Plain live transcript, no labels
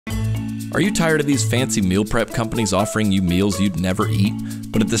Are you tired of these fancy meal prep companies offering you meals you'd never eat,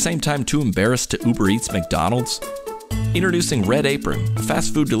 but at the same time too embarrassed to Uber Eats McDonald's? Introducing Red Apron, a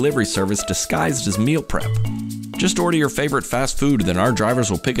fast food delivery service disguised as meal prep. Just order your favorite fast food, then our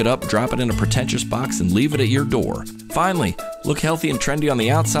drivers will pick it up, drop it in a pretentious box, and leave it at your door. Finally, look healthy and trendy on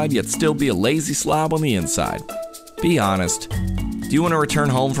the outside, yet still be a lazy slob on the inside. Be honest. Do you want to return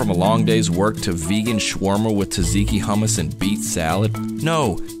home from a long day's work to vegan shawarma with tzatziki hummus and beet salad?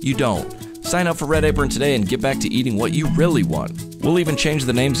 No, you don't. Sign up for Red Apron today and get back to eating what you really want. We'll even change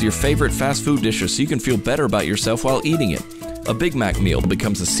the names of your favorite fast food dishes so you can feel better about yourself while eating it. A Big Mac meal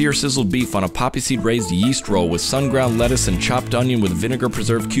becomes a sear-sizzled beef on a poppy seed-raised yeast roll with sun-ground lettuce and chopped onion with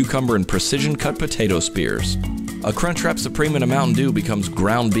vinegar-preserved cucumber and precision-cut potato spears. A Crunchwrap Supreme in a Mountain Dew becomes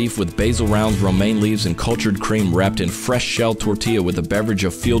ground beef with basil rounds, romaine leaves, and cultured cream wrapped in fresh shell tortilla with a beverage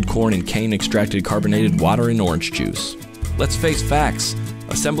of field corn and cane-extracted carbonated water and orange juice. Let's face facts.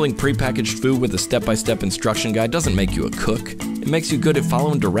 Assembling prepackaged food with a step-by-step instruction guide doesn't make you a cook. It makes you good at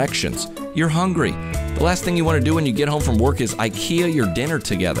following directions. You're hungry. The last thing you want to do when you get home from work is Ikea your dinner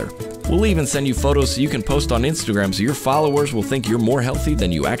together. We'll even send you photos so you can post on Instagram so your followers will think you're more healthy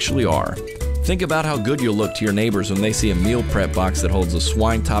than you actually are. Think about how good you'll look to your neighbors when they see a meal prep box that holds a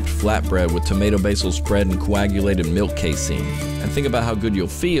swine-topped flatbread with tomato basil spread and coagulated milk casein. And think about how good you'll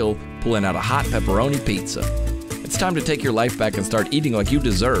feel pulling out a hot pepperoni pizza. It's time to take your life back and start eating like you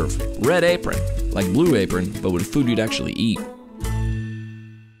deserve. Red Apron, like Blue Apron, but with food you'd actually eat.